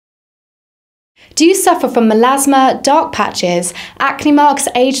Do you suffer from melasma, dark patches, acne marks,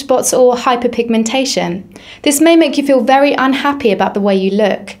 age spots, or hyperpigmentation? This may make you feel very unhappy about the way you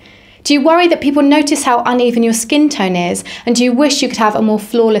look. Do you worry that people notice how uneven your skin tone is, and do you wish you could have a more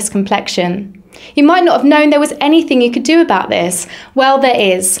flawless complexion? You might not have known there was anything you could do about this. Well, there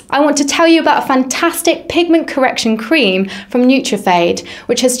is. I want to tell you about a fantastic pigment correction cream from Nutrifade,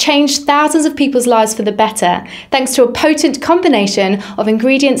 which has changed thousands of people's lives for the better, thanks to a potent combination of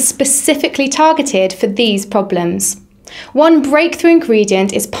ingredients specifically targeted for these problems. One breakthrough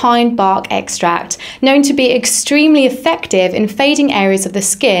ingredient is pine bark extract, known to be extremely effective in fading areas of the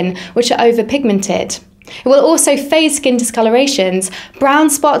skin which are overpigmented. It will also fade skin discolourations, brown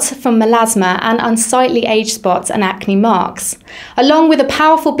spots from melasma, and unsightly age spots and acne marks. Along with a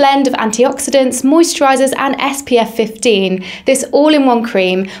powerful blend of antioxidants, moisturisers and SPF 15, this all-in-one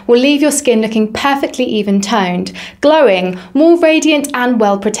cream will leave your skin looking perfectly even-toned, glowing, more radiant and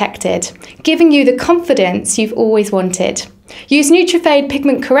well protected, giving you the confidence you've always wanted. Use Nutrifade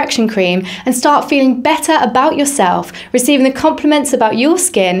Pigment Correction Cream and start feeling better about yourself, receiving the compliments about your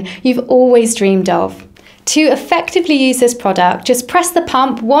skin you've always dreamed of. To effectively use this product, just press the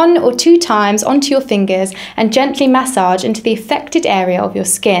pump 1 or 2 times onto your fingers and gently massage into the affected area of your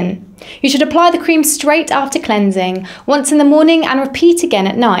skin. You should apply the cream straight after cleansing, once in the morning and repeat again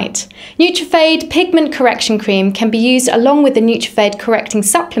at night. Nutrifade Pigment Correction Cream can be used along with the Nutrifade Correcting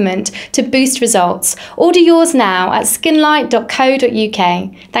Supplement to boost results. Order yours now at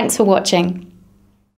skinlight.co.uk. Thanks for watching.